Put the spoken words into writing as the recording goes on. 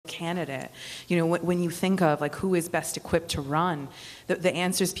candidate. You know, when you think of like who is best equipped to run, the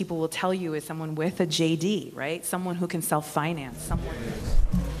answers people will tell you is someone with a JD, right? Someone who can self-finance, someone.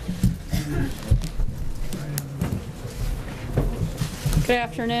 Good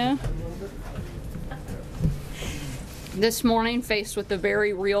afternoon. This morning, faced with the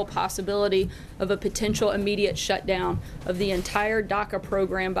very real possibility of a potential immediate shutdown of the entire DACA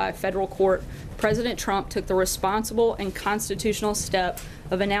program by a federal court, President Trump took the responsible and constitutional step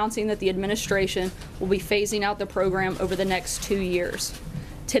of announcing that the administration will be phasing out the program over the next 2 years.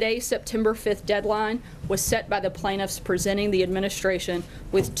 Today's September 5th deadline was set by the plaintiffs presenting the administration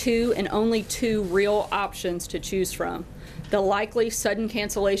with two and only two real options to choose from: the likely sudden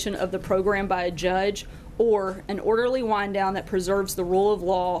cancellation of the program by a judge, or an orderly wind down that preserves the rule of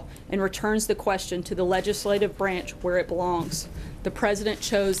law and returns the question to the legislative branch where it belongs. The president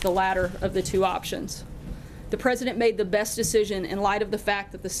chose the latter of the two options. The president made the best decision in light of the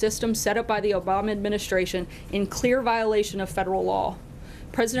fact that the system set up by the Obama administration in clear violation of federal law.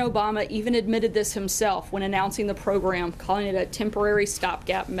 President Obama even admitted this himself when announcing the program, calling it a temporary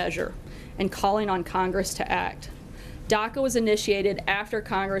stopgap measure and calling on Congress to act. DACA was initiated after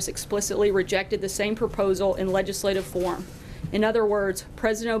Congress explicitly rejected the same proposal in legislative form. In other words,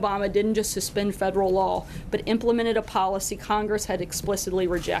 President Obama didn't just suspend federal law, but implemented a policy Congress had explicitly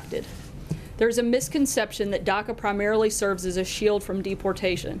rejected. There is a misconception that DACA primarily serves as a shield from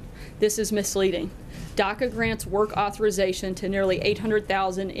deportation. This is misleading. DACA grants work authorization to nearly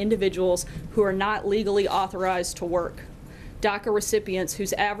 800,000 individuals who are not legally authorized to work. DACA recipients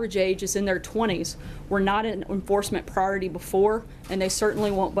whose average age is in their 20s were not an enforcement priority before, and they certainly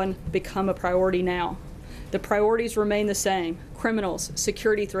won't become a priority now. The priorities remain the same: criminals,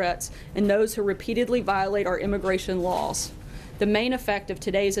 security threats, and those who repeatedly violate our immigration laws. The main effect of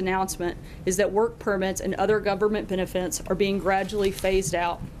today's announcement is that work permits and other government benefits are being gradually phased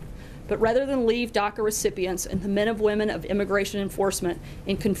out. But rather than leave DACA recipients and the men and women of immigration enforcement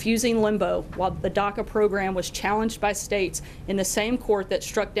in confusing limbo while the DACA program was challenged by states in the same court that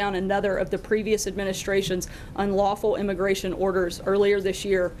struck down another of the previous administration's unlawful immigration orders earlier this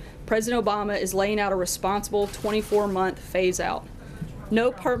year, President Obama is laying out a responsible 24-month phase-out.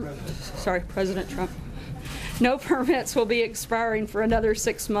 President Trump. No permits will be expiring for another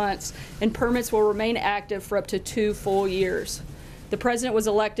 6 months, and permits will remain active for up to 2 full years. The president was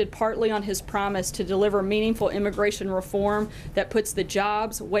elected partly on his promise to deliver meaningful immigration reform that puts the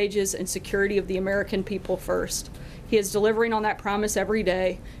jobs, wages, and security of the American people first. He is delivering on that promise every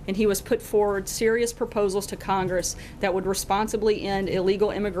day, and he was put forward serious proposals to Congress that would responsibly end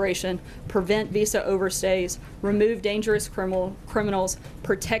illegal immigration, prevent visa overstays, remove dangerous criminals,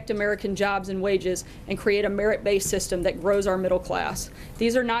 protect American jobs and wages, and create a merit-based system that grows our middle class.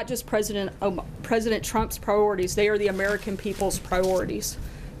 These are not just President Trump's priorities, they are the American people's priorities.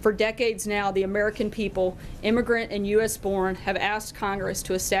 For decades now, the American people, immigrant and U.S. born, have asked Congress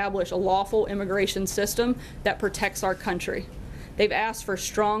to establish a lawful immigration system that protects our country. They've asked for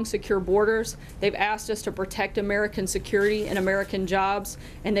strong, secure borders. They've asked us to protect American security and American jobs.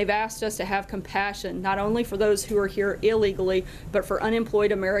 And they've asked us to have compassion, not only for those who are here illegally, but for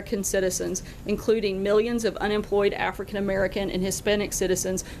unemployed American citizens, including millions of unemployed African American and Hispanic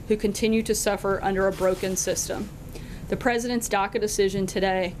citizens who continue to suffer under a broken system. The president's DACA decision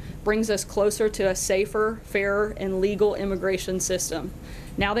today brings us closer to a safer, fairer, and legal immigration system.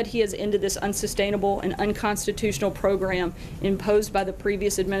 Now that he has ended this unsustainable and unconstitutional program imposed by the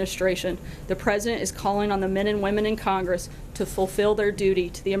previous administration, the president is calling on the men and women in Congress to fulfill their duty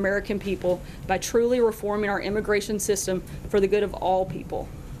to the American people by truly reforming our immigration system for the good of all people.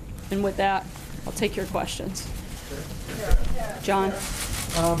 And with that, I'll take your questions. John?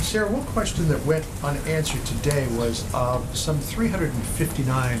 Sarah, one question that went unanswered today was some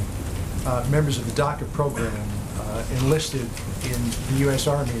 359 members of the DACA program enlisted in the U.S.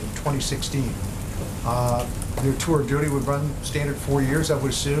 Army in 2016. Their tour of duty would run standard 4 years, I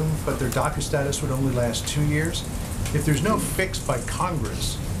would assume, but their DACA status would only last 2 years. If there's no fix by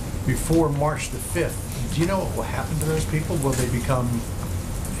Congress before March the 5th, do you know what will happen to those people? Will they become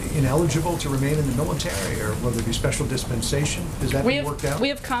ineligible to remain in the military, or will there be special dispensation? Is that being worked out? We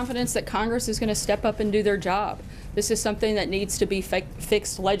have confidence that Congress is going to step up and do their job. This is something that needs to be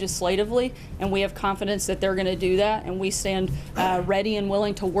fixed legislatively, and we have confidence that they're going to do that, and we stand ready and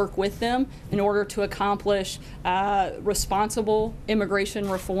willing to work with them in order to accomplish responsible immigration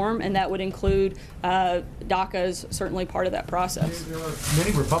reform, and that would include DACA is certainly part of that process. There are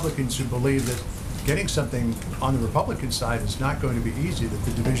many Republicans who believe that getting something on the Republican side is not going to be easy, that the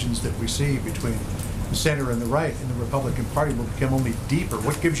divisions that we see between center and the right in the Republican Party will become only deeper.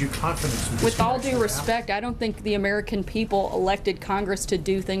 What gives you confidence that this With will all actually due happen? respect, I don't think the American people elected Congress to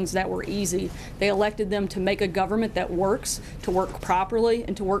do things that were easy. They elected them to make a government that works, to work properly,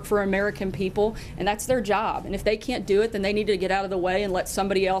 and to work for American people, and that's their job. And if they can't do it, then they need to get out of the way and let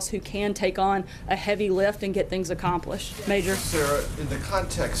somebody else who can take on a heavy lift and get things accomplished. Major? Sarah, in the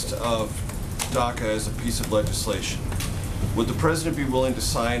context of DACA as a piece of legislation, would the president be willing to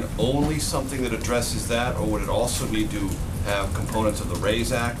sign only something that addresses that, or would it also need to have components of the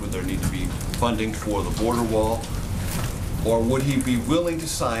RAISE Act? Would there need to be funding for the border wall? Or would he be willing to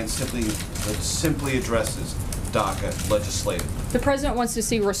sign something that simply addresses DACA legislatively? The president wants to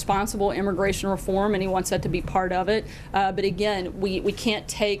see responsible immigration reform, and he wants that to be part of it. But again, we can't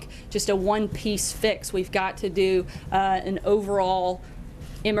take just a one-piece fix. We've got to do an overall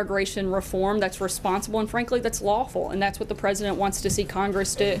immigration reform that's responsible and frankly that's lawful, and that's what the president wants to see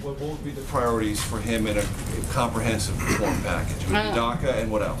Congress do. What would be the priorities for him in a comprehensive reform package? Would it be DACA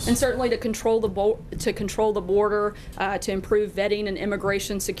and what else? And certainly to control the border, to improve vetting and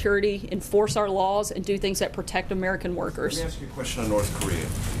immigration security, enforce our laws, and do things that protect American workers. Let me ask you a question on North Korea.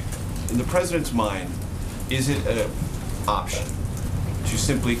 In the president's mind, is it an option to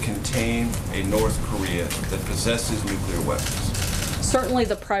simply contain a North Korea that possesses nuclear weapons? Certainly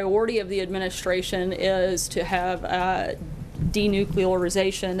the priority of the administration is to have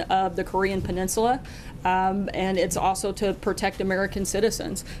denuclearization of the Korean Peninsula, and it's also to protect American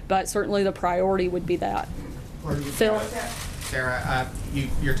citizens, but certainly the priority would be that. Phil? Sarah,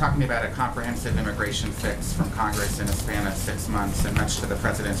 you're talking about a comprehensive immigration fix from Congress in a span of 6 months, and much to the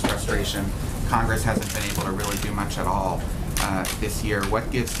president's frustration, Congress hasn't been able to really do much at all this year. What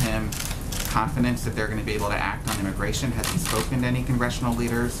gives him confidence that they're going to be able to act on immigration? Has he spoken to any congressional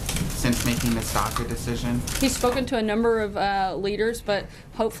leaders since making this DACA decision? He's spoken to a number of leaders, but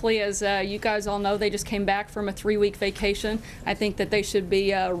hopefully, as you guys all know, they just came back from a 3-week vacation. I think that they should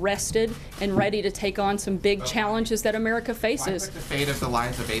be rested and ready to take on some big challenges that America faces. Why put the fate of the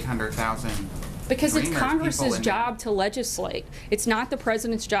lives of 800,000 Because it's Dreamers, Congress's people in job to legislate. It's not the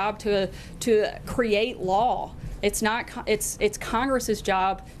president's job to create law. It's not. It's Congress's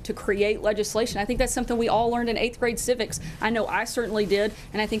job to create legislation. I think that's something we all learned in 8th grade civics. I know I certainly did,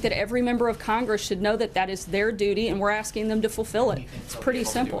 and I think that every member of Congress should know that that is their duty, and we're asking them to fulfill it. It's pretty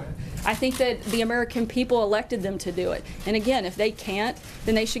simple. I think that the American people elected them to do it. And again, if they can't,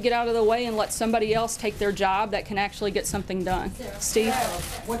 then they should get out of the way and let somebody else take their job that can actually get something done. Steve?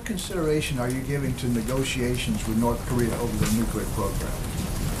 What consideration are you giving to negotiations with North Korea over the nuclear program?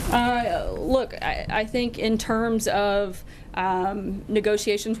 Look, I think in terms of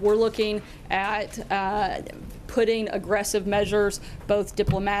negotiations, we're looking at putting aggressive measures, both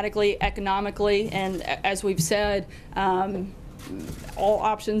diplomatically, economically, and as we've said, all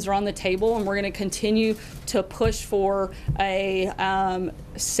options are on the table, and we're going to continue to push for a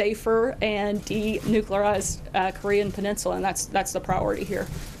safer and denuclearized Korean Peninsula, and that's the priority here.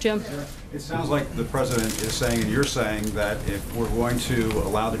 Jim? It sounds like the president is saying, and you're saying, that if we're going to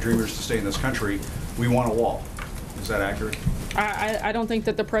allow the Dreamers to stay in this country, we want a wall. Is that accurate? I don't think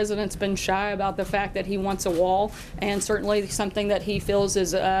that the president's been shy about the fact that he wants a wall, and certainly something that he feels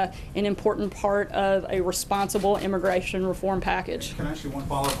is an important part of a responsible immigration reform package. Can I ask you one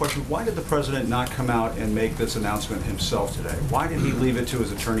follow-up question? Why did the president not come out and make this announcement himself today? Why did he leave it to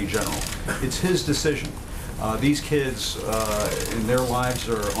his attorney general? It's his decision. These kids in their lives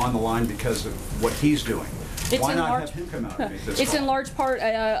are on the line because of what he's doing. Why not have him come out and make this It's call? in large part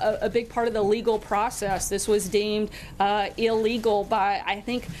a big part of the legal process. This was deemed illegal by, I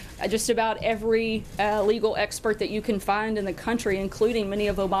think, just about every legal expert that you can find in the country, including many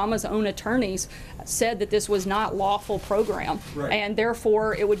of Obama's own attorneys, said that this was not lawful program. Right. And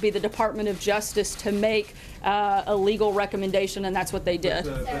therefore, it would be the Department of Justice to make a legal recommendation, and that's what they did.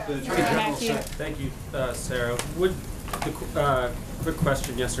 But the attorney general Matthew? said, Thank you, Sarah. Would the quick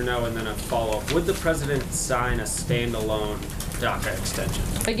question, yes or no, and then a follow-up. Would the president sign a standalone DACA extension?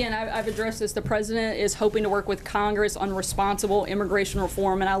 Again, I've addressed this. The president is hoping to work with Congress on responsible immigration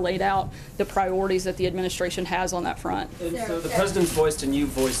reform, and I laid out the priorities that the administration has on that front. And so the president's voiced and you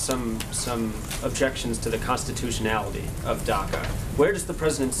voiced some objections to the constitutionality of DACA. Where does the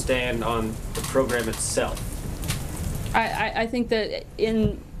president stand on the program itself? I think that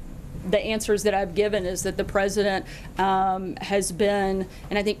in the answers that I've given is that the president has been,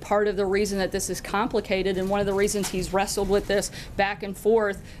 and I think part of the reason that this is complicated and one of the reasons he's wrestled with this back and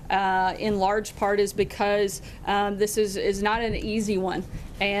forth in large part is because this is not an easy one.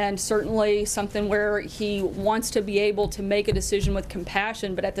 and certainly something where he wants to be able to make a decision with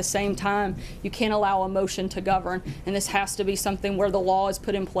compassion, but at the same time, you can't allow emotion to govern. And this has to be something where the law is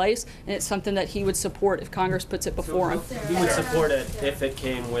put in place, and it's something that he would support if Congress puts it before him. He would support it if it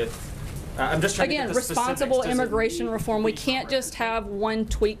came with, I'm just trying to get the specifics. Responsible Does it immigration need reform. We can't just have one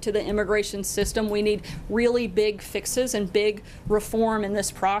tweak to the immigration system. We need really big fixes and big reform in this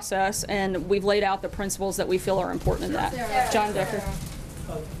process, and we've laid out the principles that we feel are important in that. John Decker.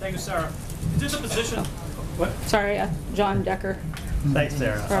 Thank you, Sarah. Is this a position? What? Sorry, John Decker. Thanks,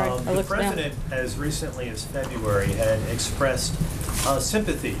 Sarah. Sorry, I The looked down. President, as recently as February, had expressed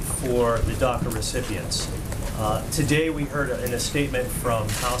sympathy for the DACA recipients. Today we heard in a statement from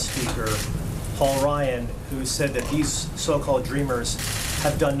House Speaker Paul Ryan, who said that these so-called dreamers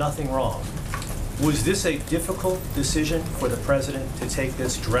have done nothing wrong. Was this a difficult decision for the President to take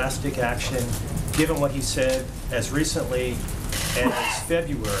this drastic action, given what he said as recently as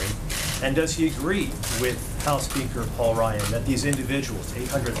February? And does he agree with House Speaker Paul Ryan that these individuals,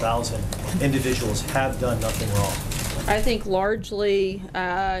 800,000 individuals, have done nothing wrong? I think largely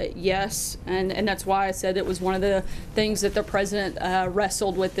yes, and that's why I said it was one of the things that the President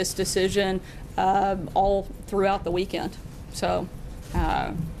wrestled with this decision all throughout the weekend. So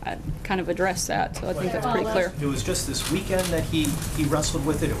I kind of addressed that, so I think that's pretty clear. It was just this weekend that he wrestled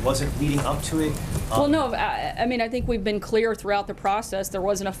with it? It wasn't leading up to it? Well, no, I mean, I think we've been clear throughout the process. There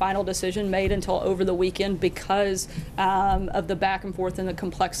wasn't a final decision made until over the weekend because of the back and forth and the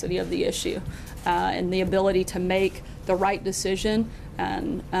complexity of the issue and the ability to make the right decision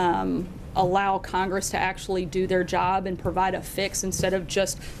and allow Congress to actually do their job and provide a fix instead of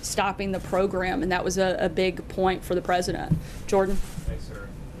just stopping the program. And that was a big point for the President. Jordan? Thanks, sir.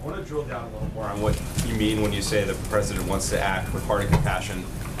 I want to drill down a little more on what you mean when you say the President wants to act with heart and compassion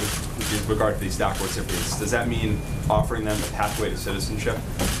with regard to these DACA recipients. Does that mean offering them a pathway to citizenship?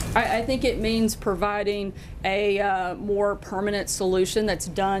 I think it means providing a more permanent solution that's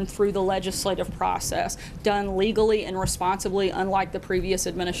done through the legislative process, done legally and responsibly, unlike the previous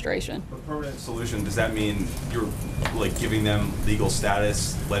administration. A permanent solution, does that mean you're like giving them legal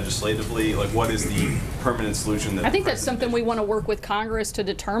status legislatively? Like, what is the permanent solution that I think that's something we want to work with Congress to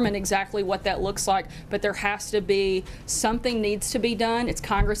determine exactly what that looks like, but there has to be, something needs to be done. It's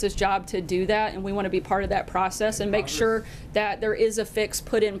Congress's job to do that, and we want to be part of that process and make sure that there is a fix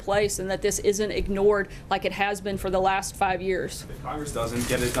put in place and that this isn't ignored like it has been for the last 5 years. If Congress doesn't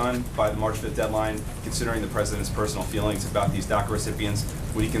get it done by the March 5th deadline, considering the President's personal feelings about these DACA recipients,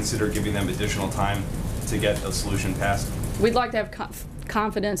 would he consider giving them additional time to get a solution passed? We'd like to have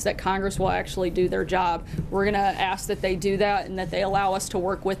confidence that Congress will actually do their job. We're going to ask that they do that and that they allow us to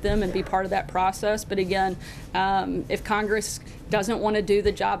work with them and be part of that process. But again, if Congress doesn't want to do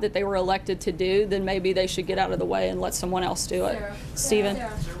the job that they were elected to do, then maybe they should get out of the way and let someone else do it. Stephen?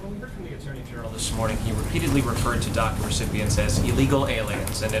 Sir, when we heard from the Attorney General this morning, he repeatedly referred to DACA recipients as illegal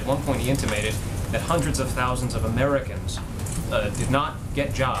aliens, and at one point he intimated that hundreds of thousands of Americans did not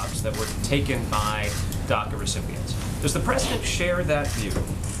get jobs that were taken by DACA recipients. Does the President share that view?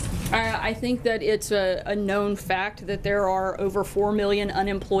 I think that it's a known fact that there are over 4 million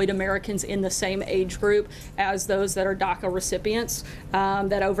unemployed Americans in the same age group as those that are DACA recipients,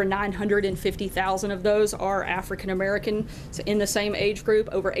 that over 950,000 of those are African Americans in the same age group,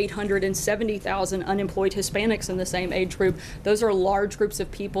 over 870,000 unemployed Hispanics in the same age group. Those are large groups of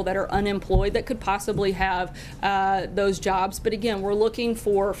people that are unemployed that could possibly have those jobs. But again, we're looking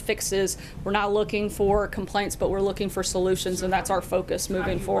for fixes. We're not looking for complaints, but we're looking for solutions, and that's our focus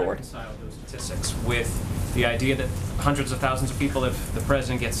moving forward. Reconcile those statistics with the idea that hundreds of thousands of people, if the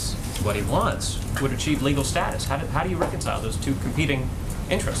President gets what he wants, would achieve legal status? How do you reconcile those two competing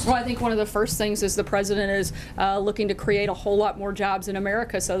interests? Well, I think one of the first things is the President is looking to create a whole lot more jobs in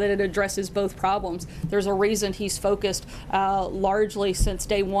America so that it addresses both problems. There's a reason he's focused largely since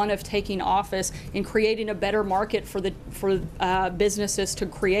day one of taking office in creating a better market for businesses to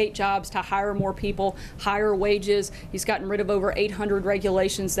create jobs, to hire more people, higher wages. He's gotten rid of over 800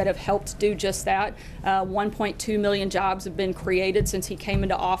 regulations that have helped do just that. 1.2 million jobs have been created since he came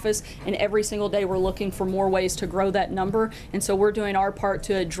into office, and every single day we're looking for more ways to grow that number. And so we're doing our part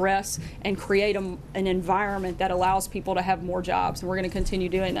to address and create an environment that allows people to have more jobs, and we're going to continue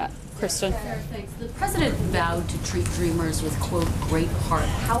doing that. Kristen? Thanks. The President vowed to treat dreamers with, quote, great heart.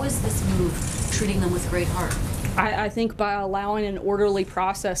 How is this move treating them with great heart? I think by allowing an orderly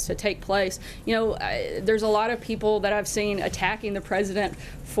process to take place. You know, there's a lot of people that I've seen attacking the president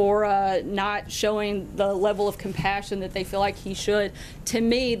for not showing the level of compassion that they feel like he should. To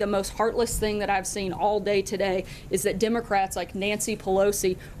me, the most heartless thing that I've seen all day today is that Democrats like Nancy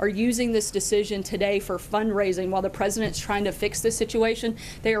Pelosi are using this decision today for fundraising while the president's trying to fix this situation.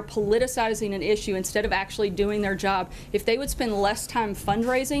 They are politicizing an issue instead of actually doing their job. If they would spend less time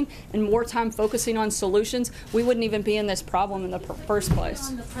fundraising and more time focusing on solutions, we wouldn't even be in this problem in the first place.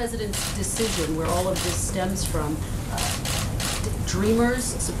 On the president's decision, where all of this stems from, Dreamers,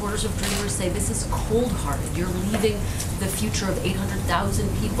 supporters of Dreamers say this is cold-hearted. You're leaving the future of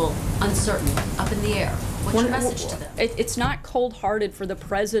 800,000 people uncertain, up in the air. What's your message to them? It's not cold-hearted for the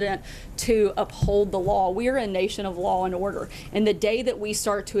president to uphold the law. We are a nation of law and order. And the day that we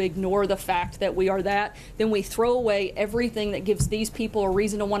start to ignore the fact that we are that, then we throw away everything that gives these people a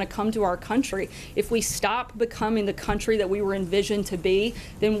reason to want to come to our country. If we stop becoming the country that we were envisioned to be,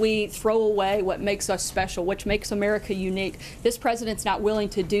 then we throw away what makes us special, which makes America unique. This president's not willing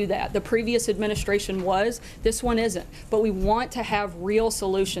to do that. The previous administration was. This one isn't. But we want to have real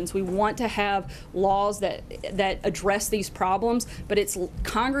solutions. We want to have laws that address these problems, but it's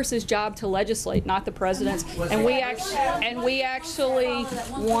Congress's job to legislate, not the president's. And we actually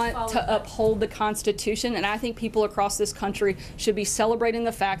want to uphold the Constitution, and I think people across this country should be celebrating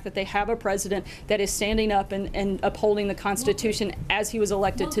the fact that they have a president that is standing up and upholding the Constitution as he was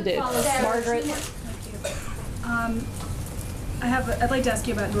elected to do. Margaret? I'd like to ask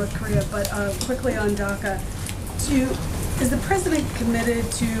you about North Korea, but quickly on DACA. Is the president committed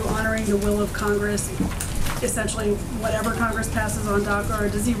to honoring the will of Congress, essentially whatever Congress passes on DACA, or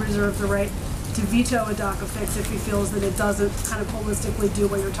does he reserve the right to veto a DACA fix if he feels that it doesn't kind of holistically do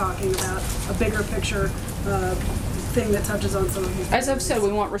what you're talking about, a bigger picture thing that touches on some of these? As I've said,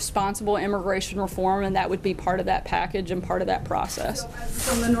 we want responsible immigration reform, and that would be part of that package and part of that process.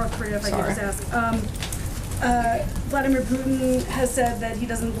 So on the North Korea, if I could just ask. Vladimir Putin has said that he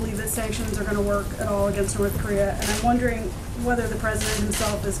doesn't believe that sanctions are going to work at all against North Korea, and I'm wondering whether the president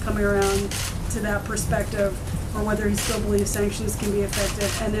himself is coming around to that perspective, or whether he still believes sanctions can be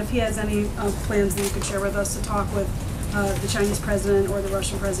effective, and if he has any plans that you could share with us to talk with the Chinese president or the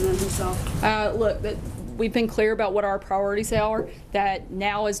Russian president himself. Look, we've been clear about what our priorities are, that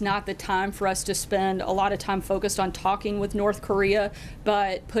now is not the time for us to spend a lot of time focused on talking with North Korea,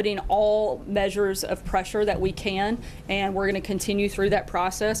 but putting all measures of pressure that we can, and we're going to continue through that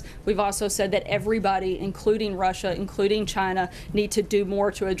process. We've also said that everybody, including Russia, including China, need to do more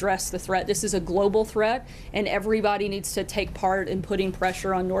to address the threat. This is a global threat, and everybody needs to take part in putting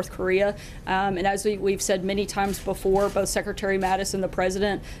pressure on North Korea. And as we've said many times before, both Secretary Mattis and the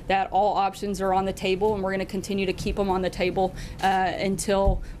President, that all options are on the table, and we're going to continue to keep them on the table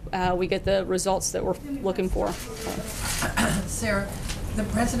until we get the results that we're looking for. Sarah, the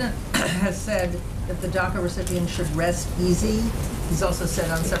President has said that the DACA recipients should rest easy. He's also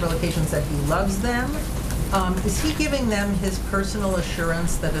said on several occasions that he loves them. Is he giving them his personal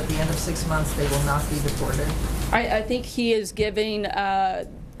assurance that at the end of 6 months they will not be deported? I think he is giving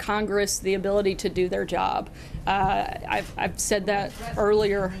Congress the ability to do their job. I've said that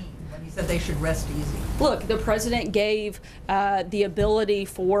earlier. When he said they should rest easy. Look, the president gave the ability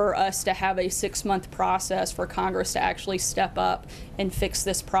for us to have a 6-month process for Congress to actually step up and fix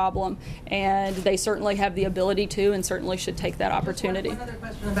this problem, and they certainly have the ability to, and certainly should take that opportunity. One other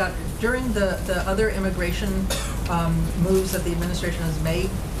question about during the other immigration moves that the administration has made.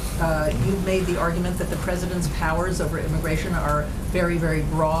 You've made the argument that the president's powers over immigration are very, very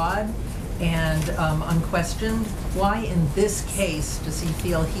broad and unquestioned. Why in this case does he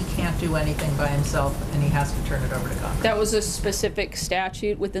feel he can't do anything by himself and he has to turn it over to Congress? That was a specific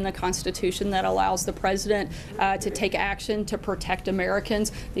statute within the Constitution that allows the president to take action to protect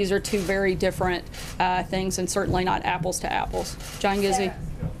Americans. These are two very different things, and certainly not apples to apples. John Gizzi.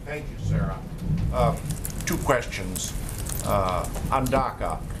 Thank you, Sarah. 2 questions on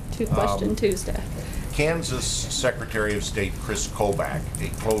DACA. Two-question Tuesday. Kansas Secretary of State Chris Kobach, a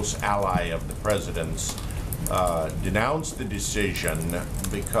close ally of the president's, denounced the decision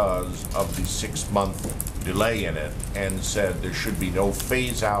because of the 6-month delay in it and said there should be no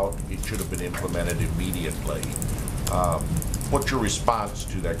phase out, it should have been implemented immediately. What's your response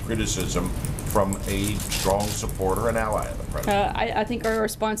to that criticism from a strong supporter and ally of the president? I think our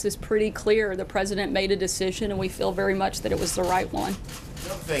response is pretty clear. The president made a decision, and we feel very much that it was the right one.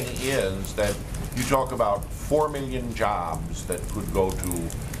 The other thing is that you talk about 4 million jobs that could go to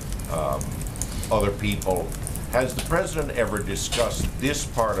other people. Has the president ever discussed this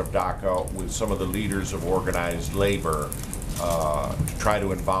part of DACA with some of the leaders of organized labor to try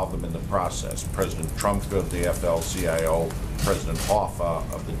to involve them in the process. President Trump of the AFL-CIO, President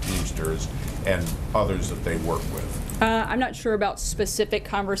Hoffa of the Teamsters, and others that they work with. I'm not sure about specific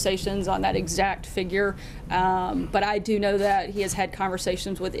conversations on that exact figure, but I do know that he has had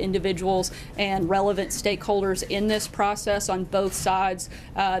conversations with individuals and relevant stakeholders in this process on both sides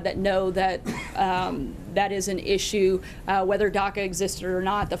that know that that is an issue, whether DACA existed or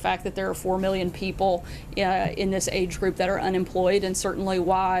not, the fact that there are 4 million people in this age group that are unemployed, and certainly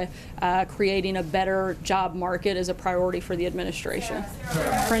why creating a better job market is a priority for the administration.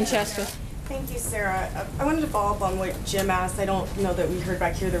 Francesca. Thank you, Sarah. I wanted to follow up on what Jim asked. I don't know that we heard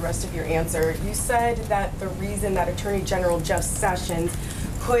back here the rest of your answer. You said that the reason that Attorney General Jeff Sessions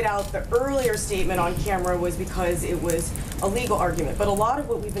put out the earlier statement on camera was because it was a legal argument. But a lot of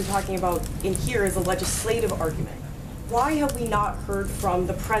what we've been talking about in here is a legislative argument. Why have we not heard from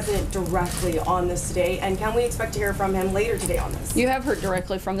the president directly on this today? And can we expect to hear from him later today on this? You have heard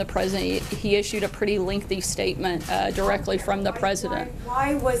directly from the president. He issued a pretty lengthy statement directly from the president.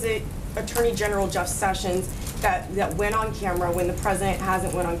 Why was it Attorney General Jeff Sessions that went on camera when the president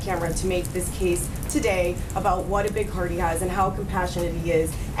hasn't went on camera to make this case today about what a big heart he has and how compassionate he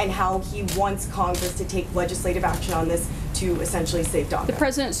is and how he wants Congress to take legislative action on this to essentially save DACA? The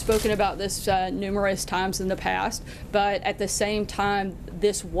president's spoken about this numerous times in the past, but at the same time,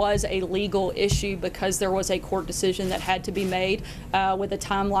 this was a legal issue because there was a court decision that had to be made with a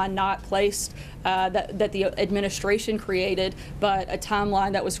timeline not placed that the administration created, but a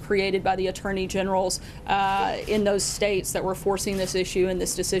timeline that was created by the attorney generals in those states that were forcing this issue and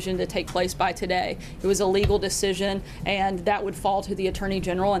this decision to take place by today. It was a legal decision, and that would fall to the attorney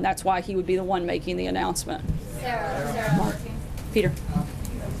general, and that's why he would be the one making the announcement. Sarah. Peter.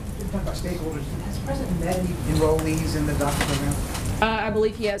 You're talking about stakeholders. Has the president met any enrollees in the DACA program? I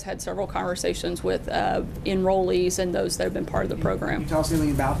believe he has had several conversations with enrollees and those that have been part of the program. Can you tell us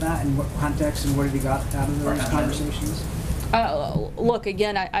anything about that and what context and what have you got out of those conversations? Look,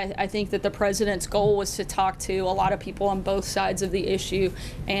 again, I think that the president's goal was to talk to a lot of people on both sides of the issue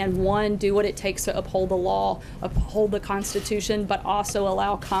and, one, do what it takes to uphold the law, uphold the Constitution, but also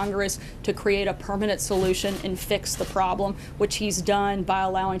allow Congress to create a permanent solution and fix the problem, which he's done by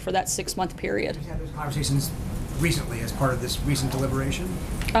allowing for that 6-month period. Have you had those conversations recently as part of this recent deliberation?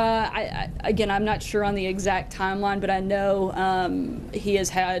 Again, I'm not sure on the exact timeline, but I know he has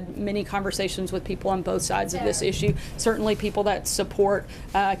had many conversations with people on both sides of this issue. Certainly people that support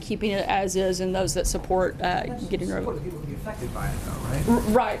keeping it as is and those that support getting rid of it. People will be affected by it, though,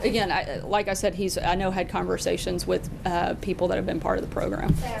 right? Right. Again, like I said, I know had conversations with people that have been part of the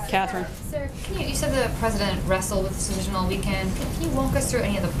program. Catherine. Sir, you said the president wrestled with this decision all weekend. Can you walk us through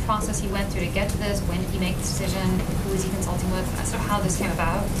any of the process he went through to get to this? When did he make the decision? Who was he consulting with? Sort of how this came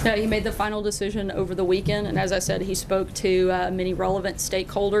about? He made the final decision over the weekend, and as I said, he spoke to many relevant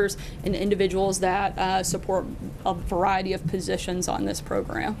stakeholders and individuals that support a variety of positions on this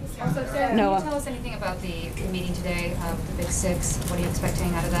program. Also, Sarah, Noah. can you tell us anything about the meeting today with the Big Six? What are you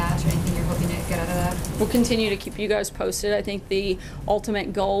expecting out of that, or anything you're hoping to get out of that? We'll continue to keep you guys posted. I think the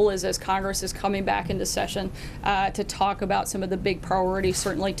ultimate goal is, as Congress is coming back into session, to talk about some of the big priorities,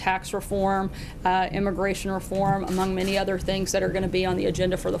 certainly tax reform, immigration reform, among many other things that are going to be on the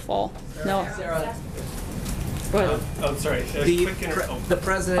agenda for the fall. Noah. Sarah. Go ahead. Oh, sorry. The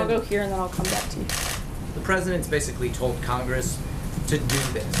president. I'll go here and then I'll come back to you. The president's basically told Congress to do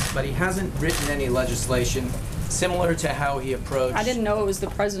this, but he hasn't written any legislation similar to how he approached. I didn't know it was the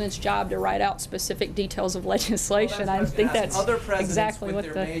president's job to write out specific details of legislation. I think that's other presidents exactly with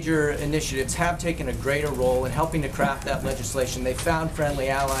what their major initiatives have taken a greater role in helping to craft that legislation. They found friendly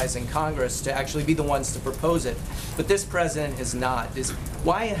allies in Congress to actually be the ones to propose it, but this president has not.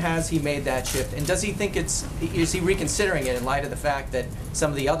 Why has he made that shift? And does he think is he reconsidering it in light of the fact that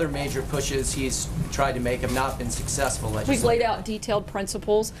some of the other major pushes he's tried to make have not been successful legislation? We've laid out detailed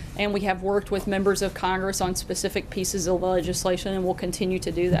principles, and we have worked with members of Congress on specific pieces of legislation, and we'll continue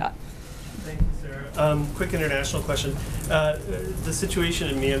to do that. Thank you, Sarah. Quick international question. The situation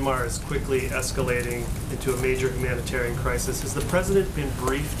in Myanmar is quickly escalating into a major humanitarian crisis. Has the president been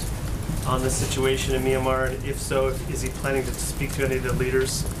briefed on the situation in Myanmar, and if so, is he planning to speak to any of the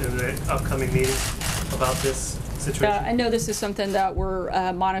leaders in the upcoming meeting about this situation? I know this is something that we're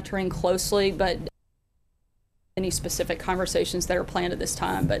monitoring closely, but any specific conversations that are planned at this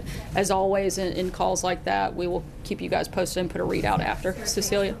time. But as always, in calls like that, we will keep you guys posted and put a readout after.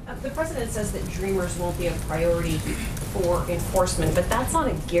 Cecilia? The president says that Dreamers won't be a priority for enforcement, but that's not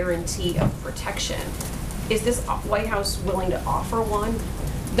a guarantee of protection. Is this White House willing to offer one?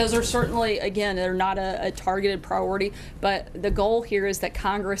 Those are certainly, again, they're not a targeted priority, but the goal here is that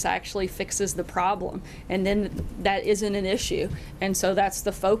Congress actually fixes the problem, and then that isn't an issue. And so that's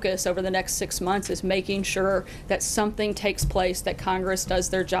the focus over the next 6 months, is making sure that something takes place, that Congress does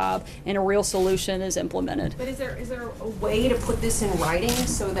their job, and a real solution is implemented. But is there a way to put this in writing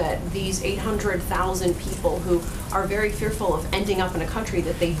so that these 800,000 people who are very fearful of ending up in a country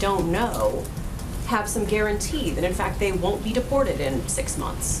that they don't know have some guarantee that in fact they won't be deported in 6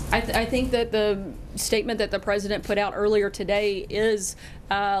 months? I think that the statement that the president put out earlier today is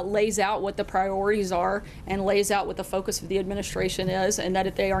lays out what the priorities are and lays out what the focus of the administration is, and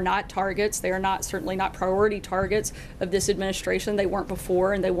that they are not targets. They are certainly not priority targets of this administration. They weren't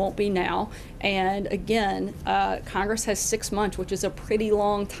before and they won't be now. And again, Congress has 6 months, which is a pretty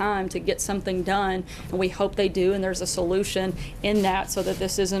long time to get something done, and we hope they do, and there's a solution in that so that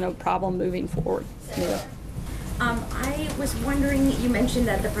this isn't a problem moving forward. Yeah. I was wondering, you mentioned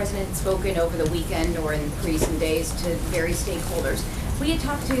that the president had spoken over the weekend or in recent days to various stakeholders. We had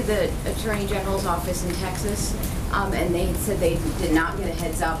talked to the Attorney General's office in Texas, and they had said they did not get a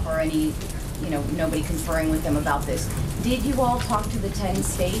heads up or any, nobody conferring with them about this. Did you all talk to the 10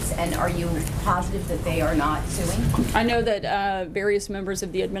 states, and are you positive that they are not suing? I know that various members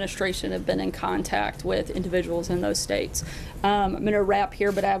of the administration have been in contact with individuals in those states. I'm going to wrap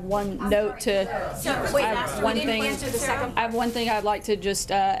here, but I have one note to. I have one thing I'd like to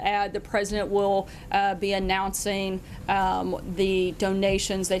just add. The president will be announcing the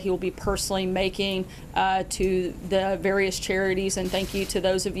donations that he will be personally making to the various charities, and thank you to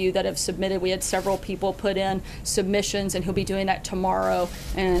those of you that have submitted. We had several people put in submissions, and he'll be doing that tomorrow.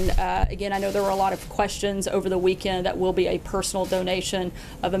 And again, I know there were a lot of questions over the weekend. That will be a personal donation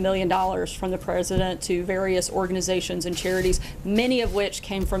of $1 million from the president to various organizations and charities, many of which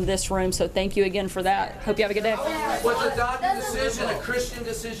came from this room. So thank you again for that. Hope you have a good day. Was the DACA decision a Christian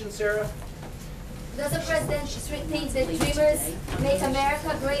decision, Sarah? Does the president think that dreamers make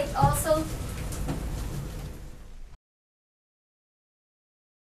America great also?